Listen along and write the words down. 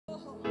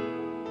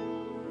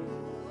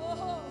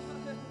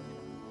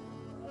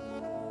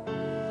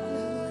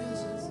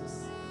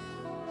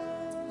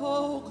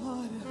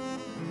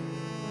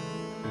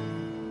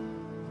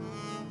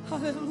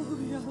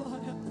Aleluia,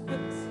 glória a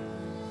Deus.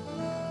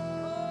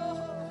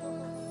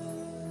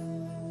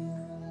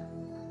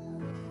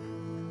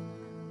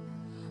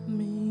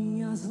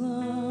 Minhas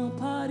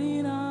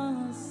lamparinas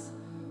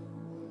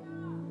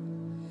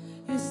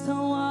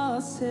estão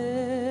acesas.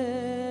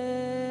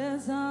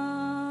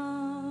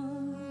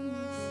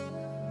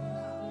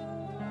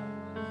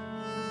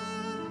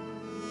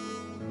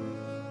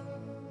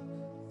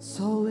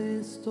 Só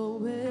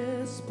estou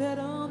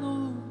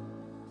esperando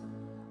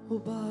o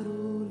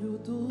barulho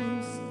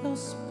dos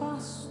teus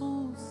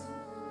passos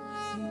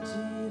em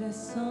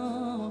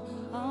direção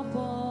à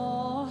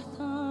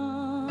porta.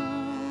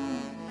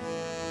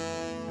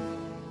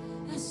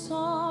 É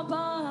só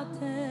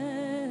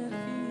bater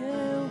que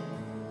eu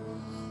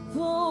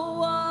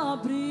vou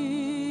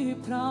abrir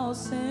para o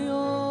Senhor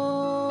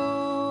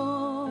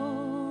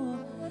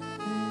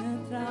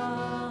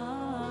entrar.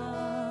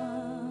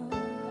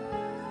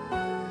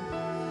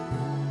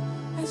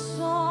 É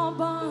só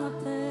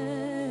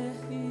bater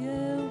que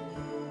eu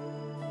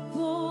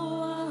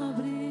vou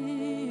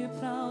abrir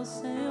para o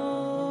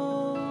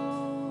Senhor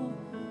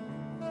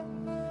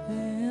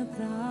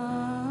entrar.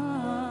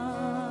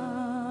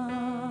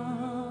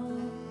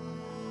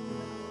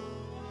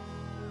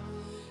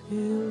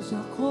 Eu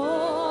já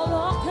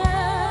coloquei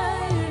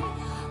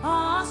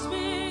as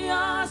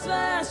minhas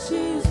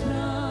vestes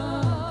brancas,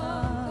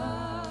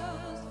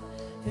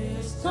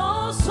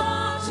 estou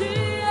só te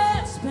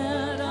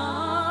esperando.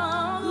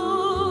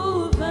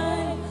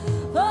 Vem,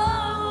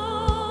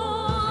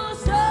 vamos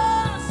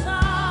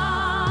dançar,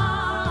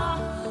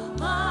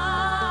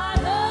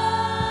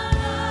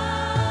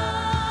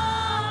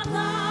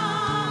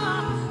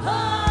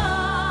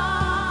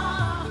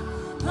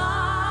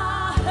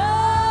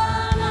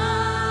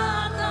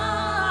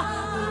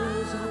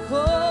 eu já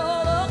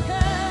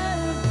coloquei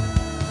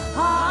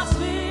as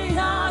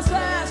minhas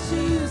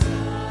vestes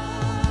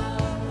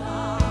brancas,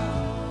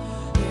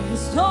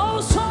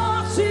 estou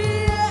só te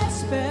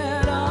esperando.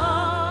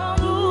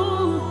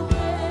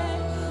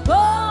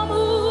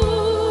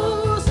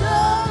 Vamos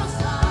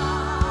dançar,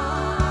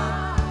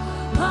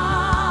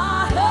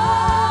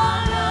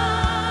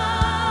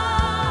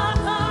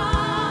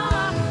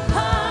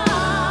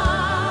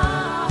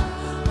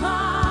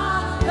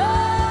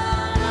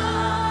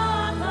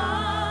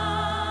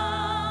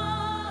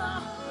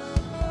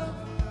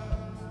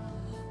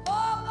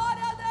 oh,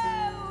 glória a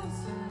Deus.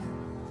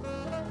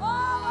 Oh,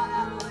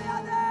 aleluia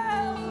a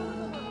Deus.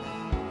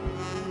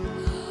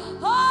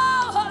 Oh,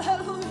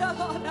 aleluia,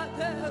 glória a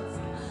Deus.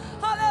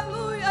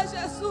 Aleluia,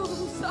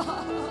 Jesus.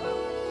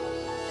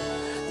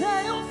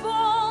 Tenho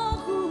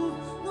fogo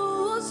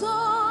nos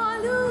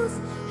olhos.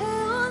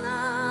 Eu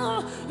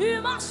não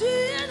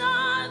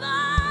imaginava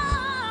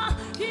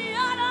que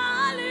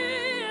era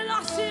lindo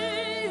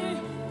assim,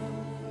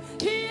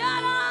 que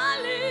era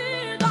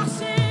lindo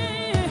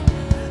assim.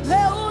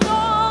 Meu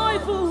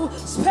noivo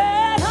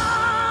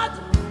esperado,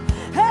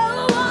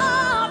 eu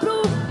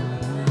abro.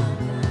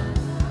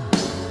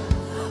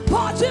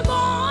 Pode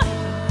morar.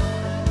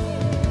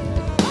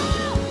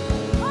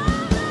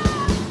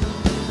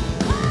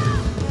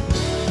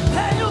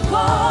 Tenho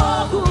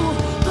fogo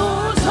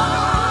nos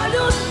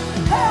olhos,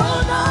 eu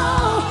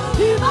não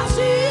imagino.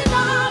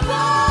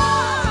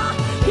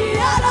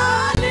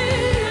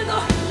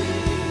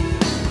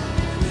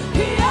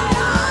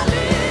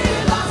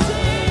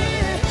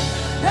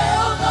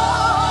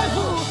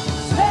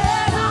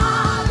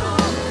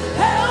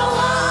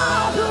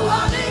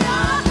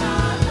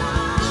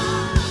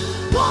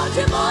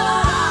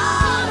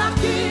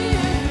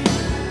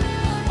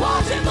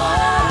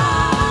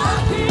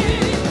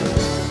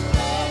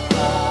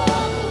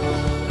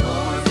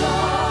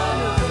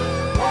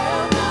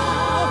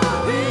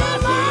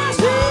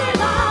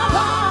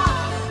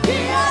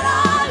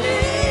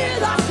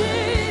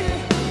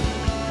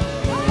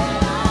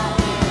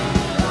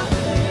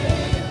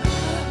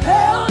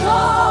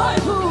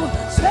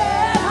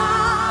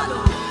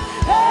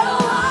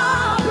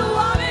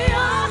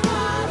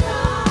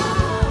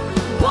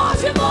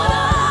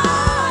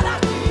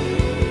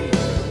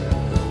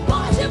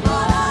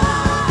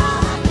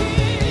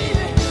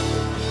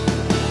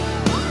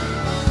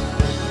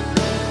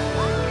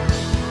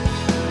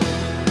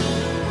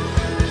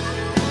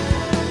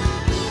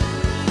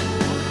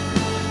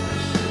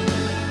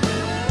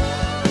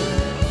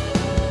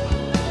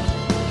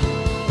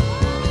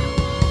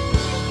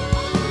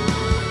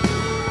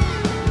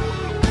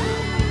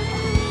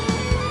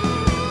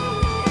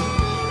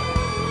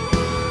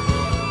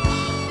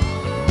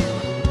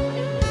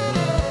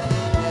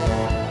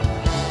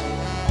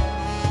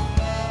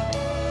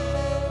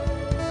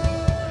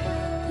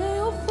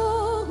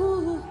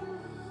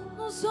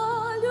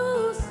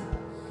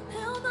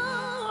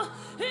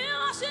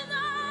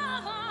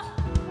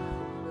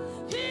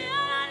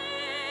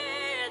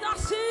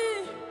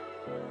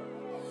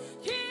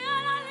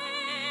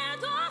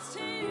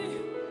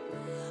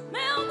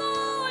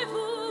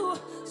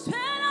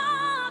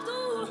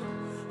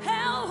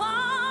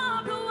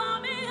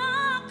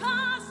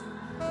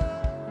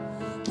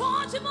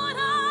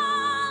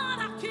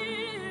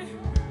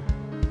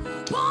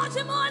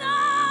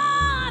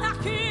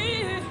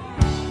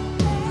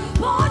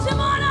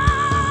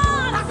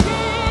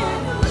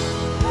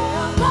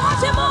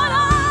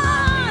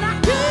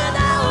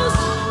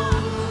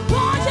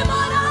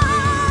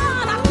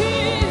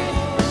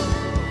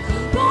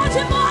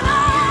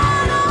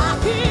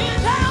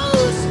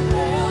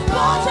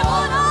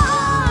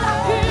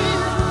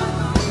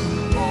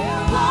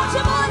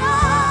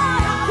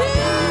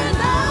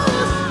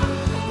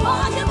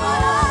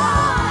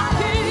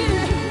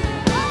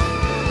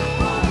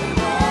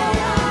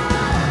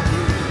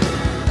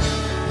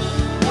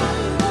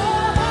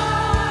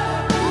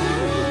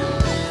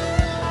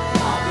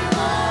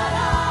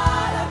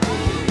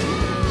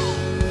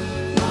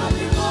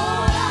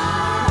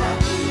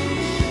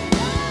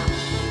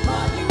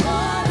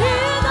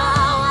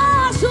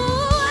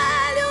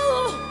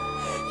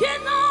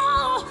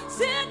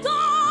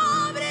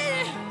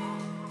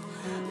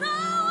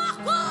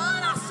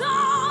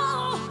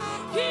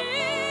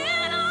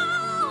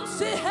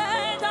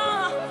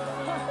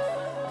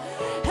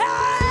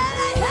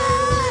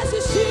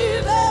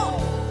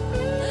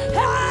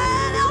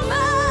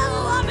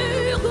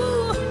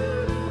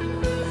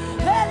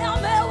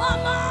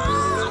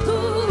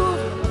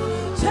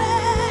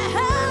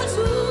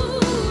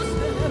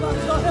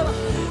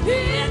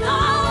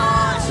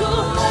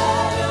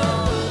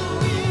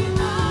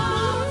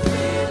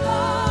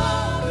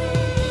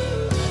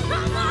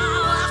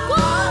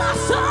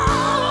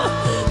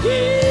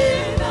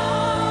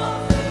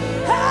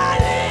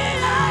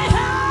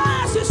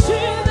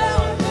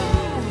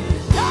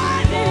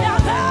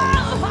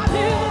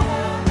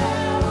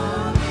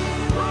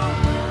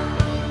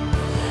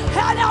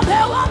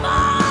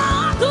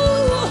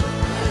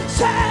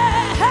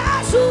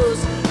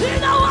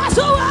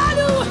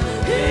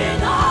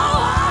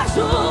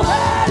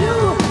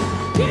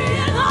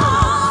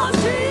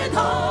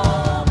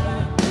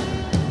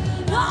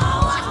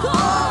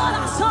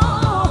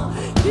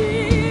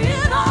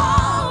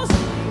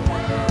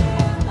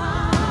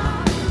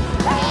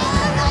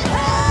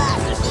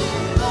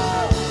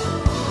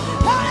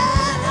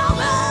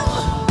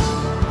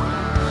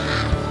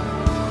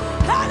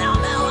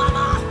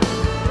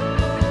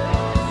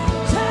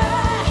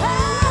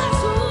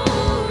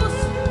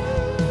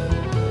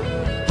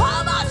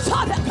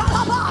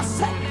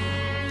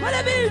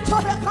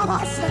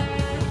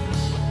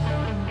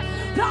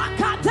 pra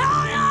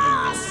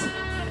cadeias,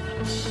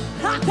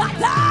 pra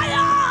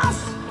cadeias,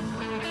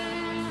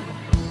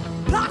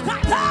 pra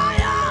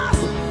cadeias,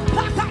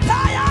 pra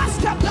cadeias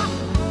quebrar,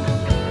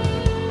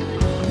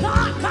 pra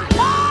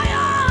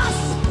cadeias,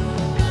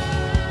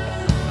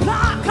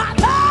 pra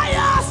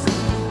cadeias,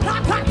 pra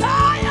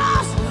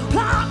cadeias,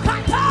 pra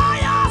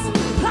cadeias,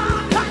 pra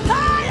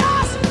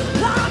cadeias,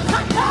 pra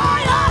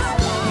cadeias,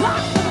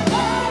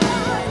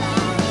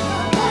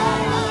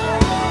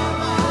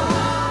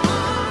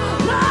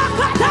 pra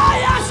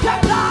cadeias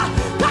quebrar,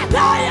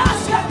 cadeias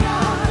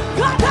quebrar,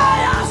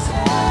 cadeias,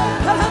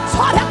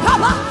 só de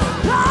acabar,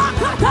 pra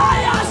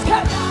cadeias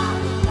quebrar,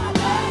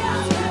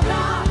 cadeias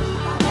quebrar,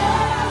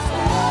 cadeias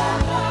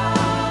quebrar,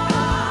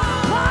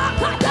 pra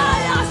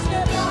cadeias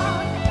quebrar,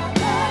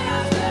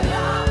 cadeias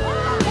quebrar,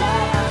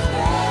 cadeias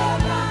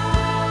quebrar,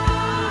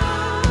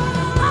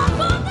 a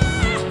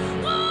poder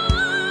no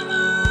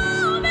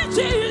nome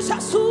de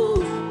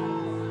Jesus.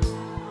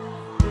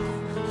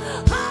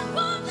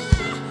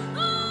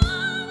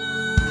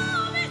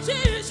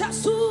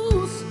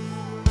 Jesus,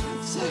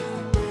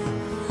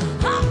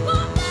 a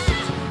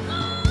poder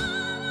no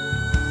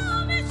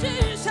nome de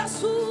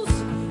Jesus.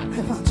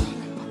 Levanta,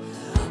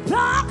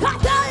 pra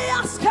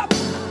cadeias quebrar,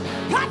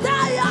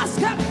 cadeias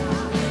quebrar,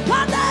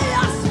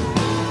 cadeias,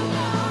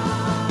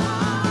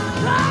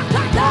 pra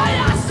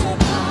cadeias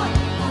quebrar,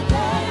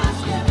 cadeias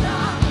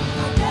quebrar,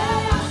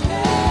 cadeias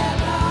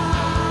quebrar,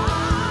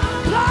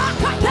 pra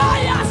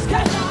cadeias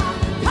quebrar,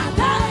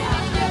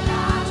 cadeias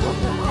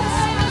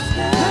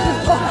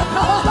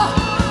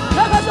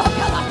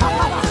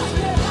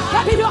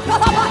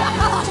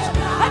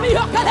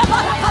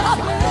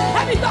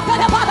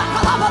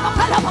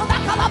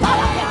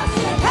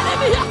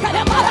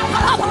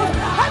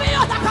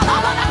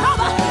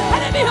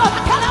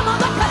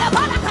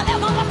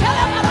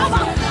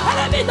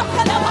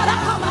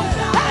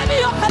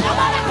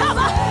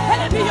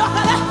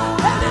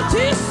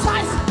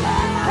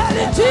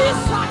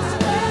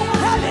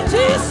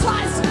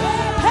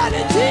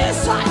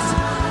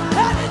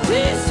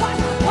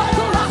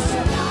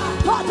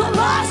todo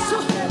laço,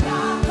 ele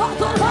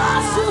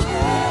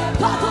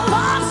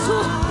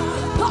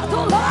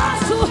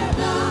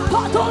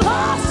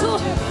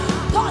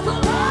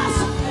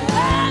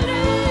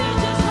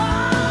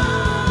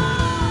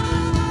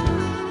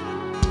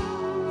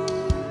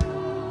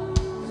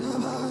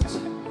desfaz.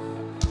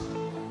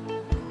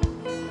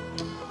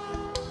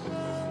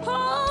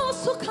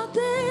 Ouço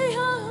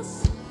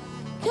cadeias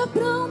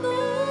quebrando.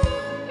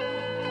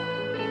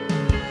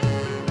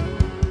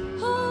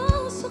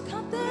 Ouço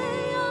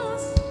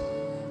cadeias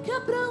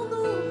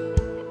quebrando.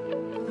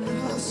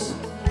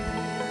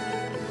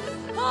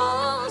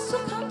 Ouço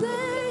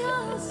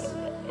cadeias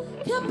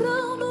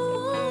quebrando.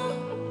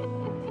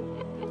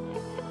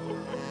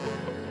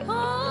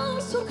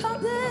 Ouço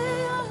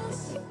cadeias.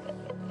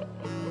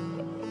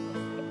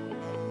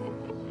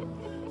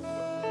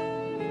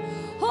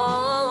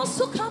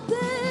 Ouço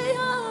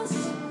cadeias.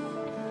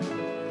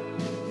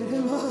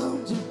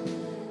 Levante.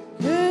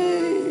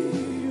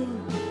 Ei,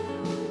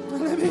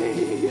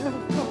 aleluia.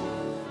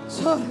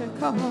 Chore,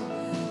 calma.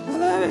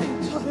 Aleluia,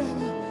 chore.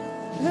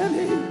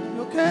 Aleluia,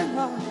 eu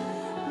quero.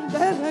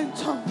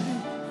 Delentone.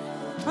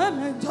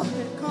 Amen,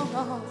 chore,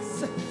 calma.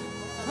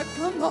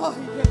 Calma,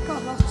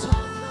 calma.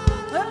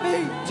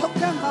 Emi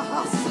tokena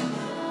hase,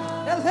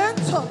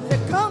 elentore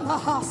kana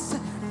hase,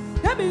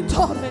 emi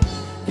tore,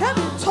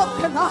 emi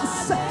tokena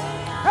hase,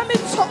 emi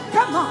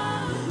tokena,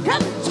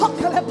 emi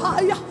tokele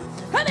paya,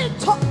 emi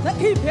tokele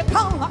ibe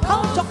kana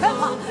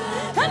tokema,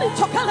 emi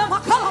tokele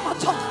makala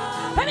macho,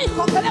 emi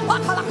tokele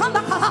makala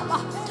kanda kalama,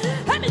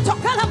 emi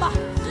tokele ma,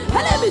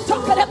 emi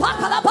tokele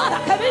makala bara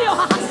kemiyo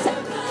hase,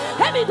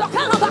 emi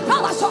tokele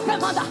makala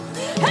sokemanda,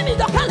 emi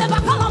tokele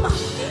makala ma,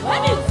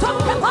 emi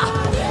tokema,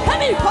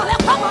 emi kole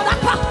kamanda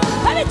ka,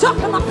 emi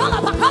tokema kala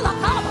bakala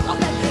kala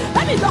bakoke,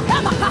 emi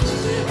tokema ka,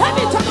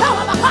 emi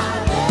tokela maka,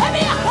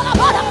 emi akala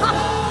bara ka,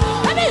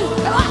 emi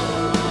kela,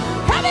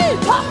 emi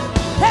to,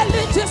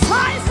 ele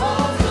desfaz,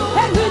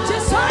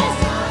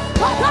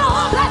 toda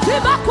obra de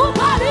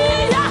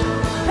macumbaria,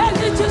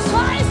 ele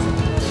desfaz,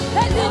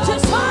 ele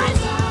desfaz,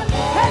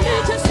 ele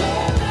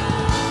desfaz,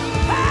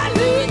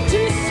 ele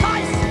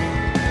desfaz,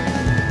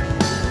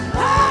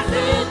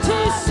 ele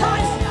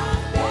desfaz.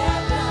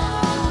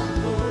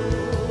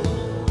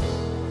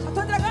 Só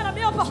estou entregando a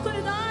minha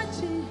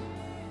oportunidade.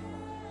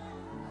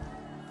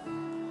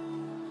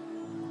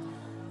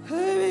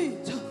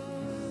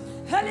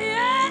 Ele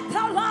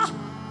entra lá.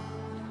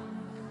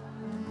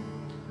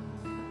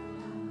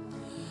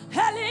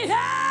 Ele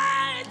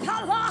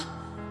entra lá.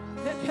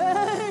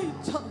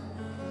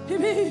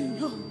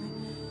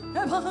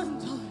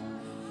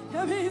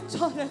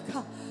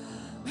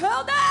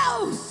 Meu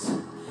Deus,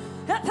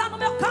 entra no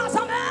meu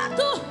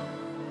casamento.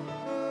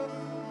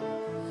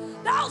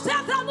 Deus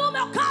entra no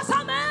meu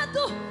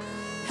casamento.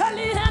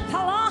 Ele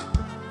entra lá.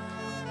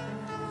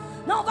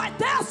 Não vai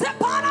ter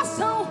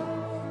separação.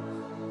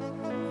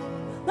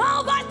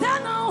 Não vai ter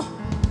não.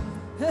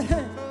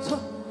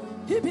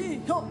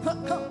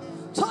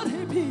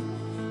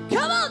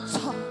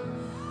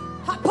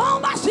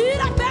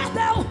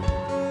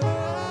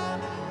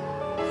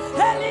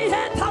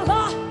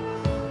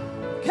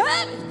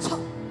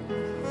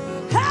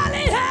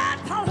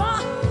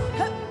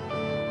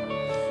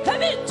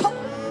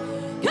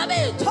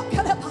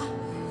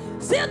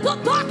 Sinto o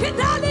toque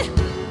dele.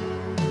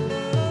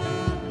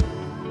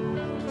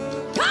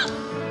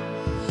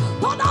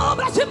 Toda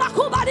obra de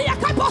macumbaria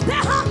cai por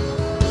terra.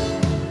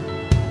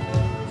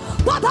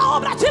 Toda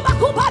obra de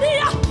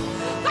macumbaria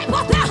cai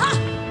por terra.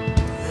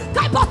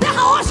 Cai por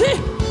terra hoje.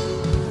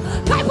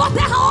 Cai por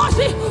terra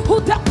hoje.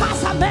 O teu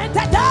casamento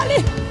é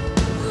dele.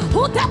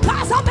 O teu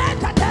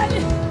casamento é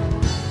dele.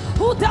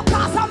 O teu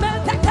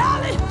casamento é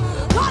dele.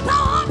 Toda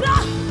obra,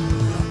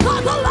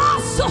 todo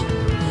laço,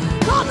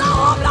 toda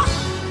obra,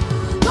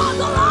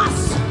 todo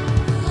laço,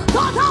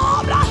 toda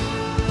obra,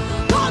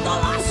 todo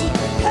laço.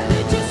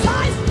 Ele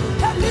desfaz,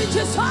 ele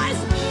desfaz,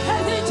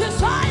 ele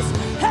desfaz,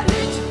 ele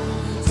desfaz.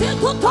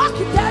 Sinto o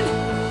toque dele.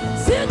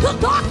 Sinto o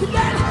toque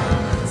dele.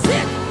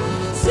 Sinta,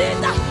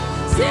 sinta,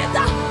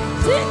 sinta,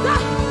 sinta,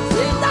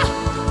 sinta,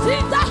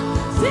 sinta,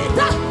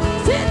 sinta,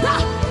 sinta.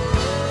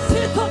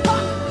 Sinto o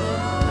toque.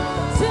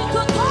 Sinto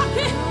o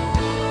toque.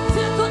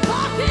 Sinto o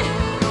toque.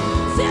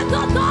 Sinto o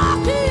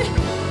toque.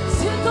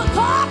 Sinto o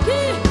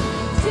toque.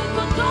 Sinto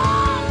o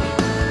toque.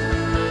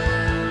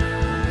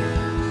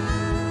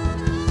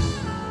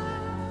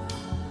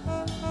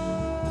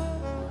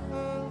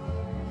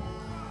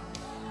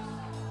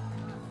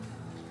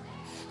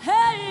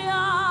 Hey,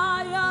 ya,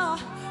 hey, ya,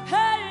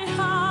 hey,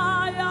 ya,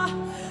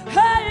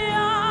 hey,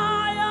 ya,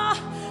 hey, ya,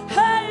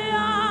 hey,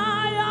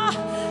 ya,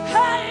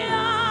 hey, ya, hey,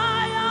 ya,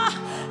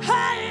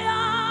 hey, ya, hey,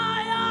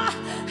 ya,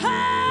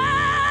 hey,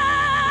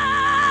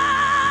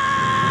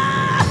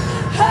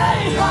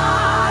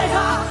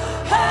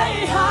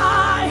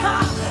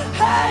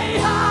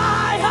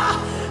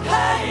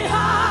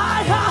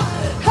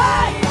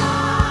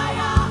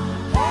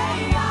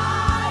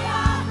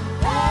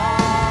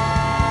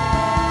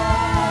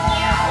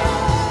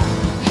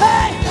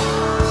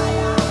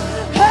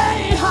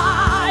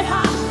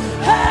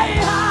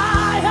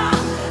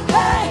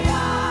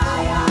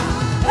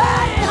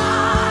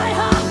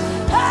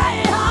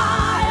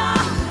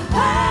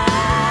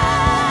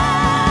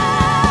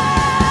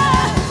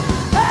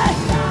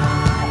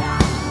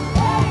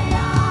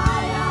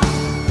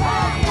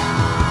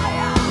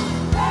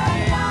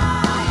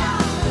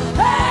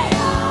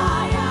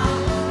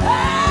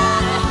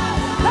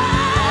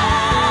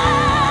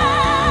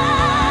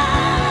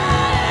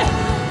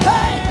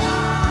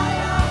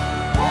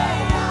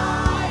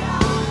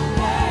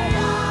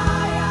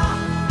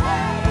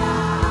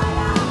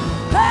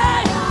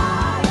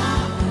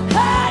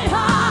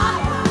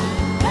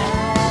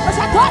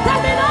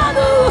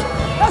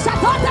 eu já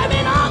tô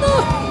terminando.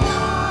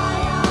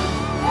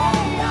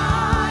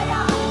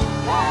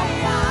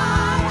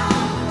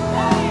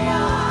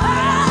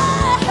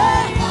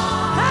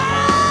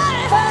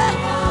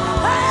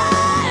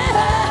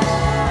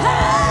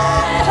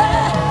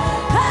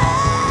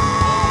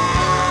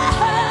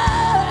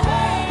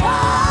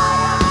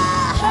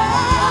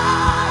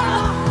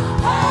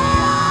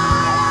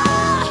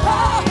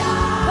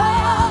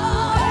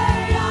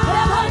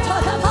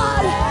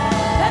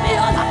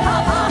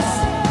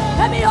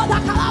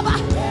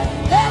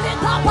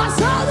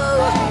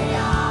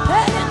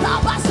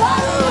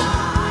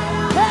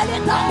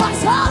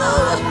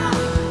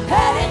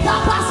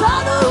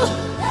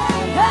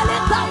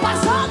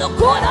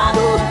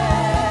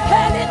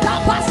 Ele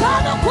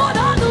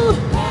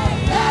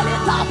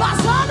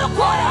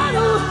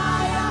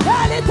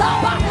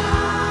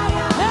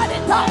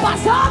tá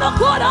passando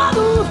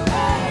curando.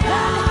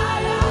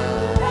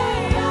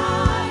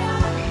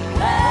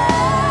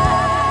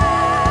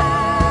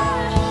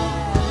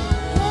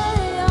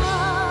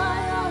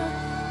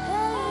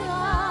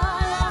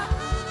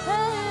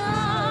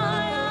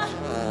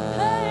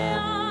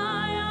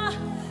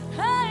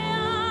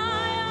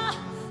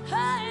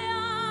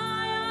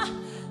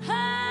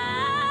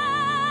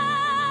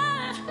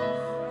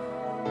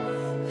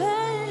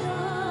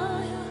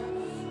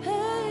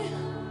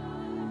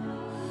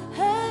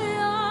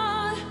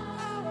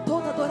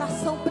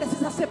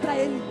 Precisa ser para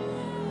Ele.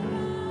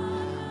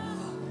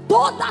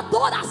 Toda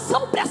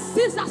adoração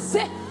precisa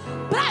ser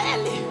para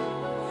Ele.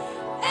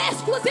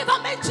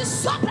 Exclusivamente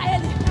só para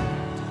Ele.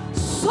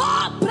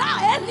 Só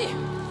para Ele.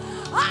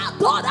 A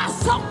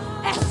adoração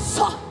é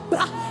só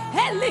para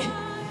Ele.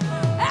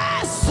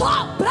 É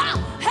só para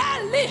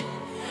Ele.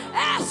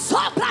 É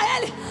só para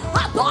Ele.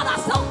 A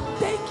adoração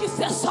tem que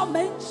ser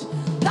somente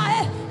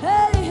para Ele.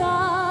 Hey,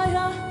 ai,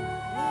 ai.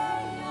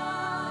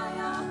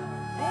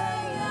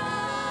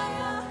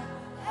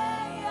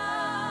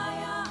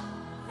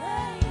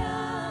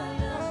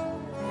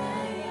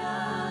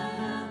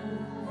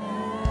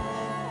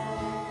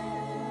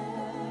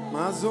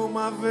 Mais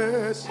uma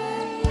vez,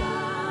 ei,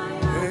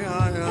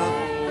 ai,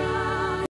 ai.